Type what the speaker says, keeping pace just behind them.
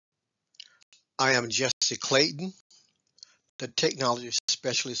I am Jesse Clayton, the technology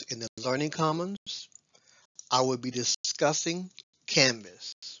specialist in the Learning Commons. I will be discussing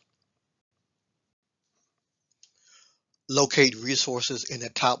Canvas. Locate resources in the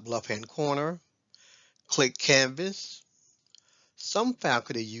top left-hand corner. Click Canvas. Some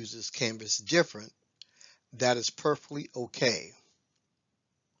faculty uses Canvas different. That is perfectly okay.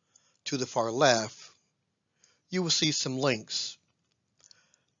 To the far left, you will see some links.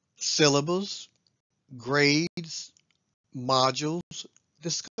 Syllabus, grades, modules,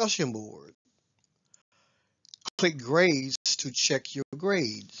 discussion board. Click grades to check your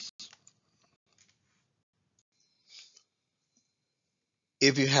grades.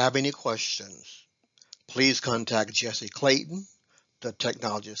 If you have any questions, please contact Jesse Clayton, the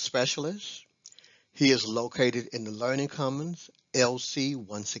technology specialist. He is located in the Learning Commons, LC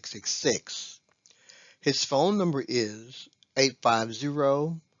 1666. His phone number is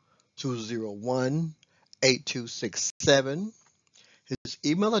 850-201-8267. His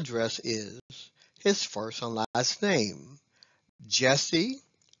email address is his first and last name,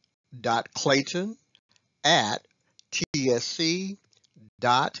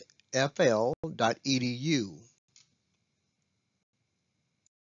 jesse.clayton@tsc.fl.edu.